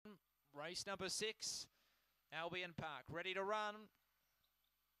Race number 6, Albion-Park, ready to run.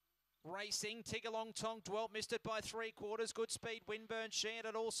 Racing, Tig-Along Tonk, Dwelt missed it by 3/4. Good speed, Winburn Sheehan,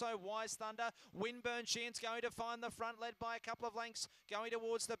 and also Wise Thunder. Winburn Sheehan's going to find the front, led by a couple of lengths, going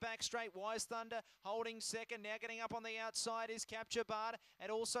towards the back straight. Wise Thunder holding second, now getting up on the outside is Capture Bard,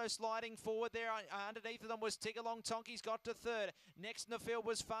 and also sliding forward there. Underneath of them was Tig-Along Tonk, he's got to third. Next in the field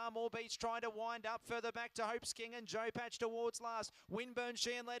was Far More Beach, trying to wind up further back to Hope's King and Joe Patch towards last. Winburn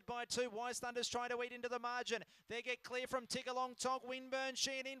Sheehan led by 2. Wise Thunder's trying to eat into the margin. They get clear from Tig-Along Tonk. Winburn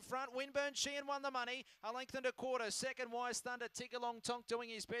Sheehan in front. Winburn Sheehan won the money, a length and a quarter. Second, Wise Thunder. Tig-Along Tonk doing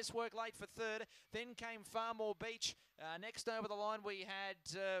his best work late for third. Then came Far More Beach. Next over the line we had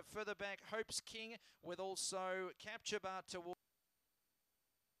further back Hope's King with also Capture Bar towards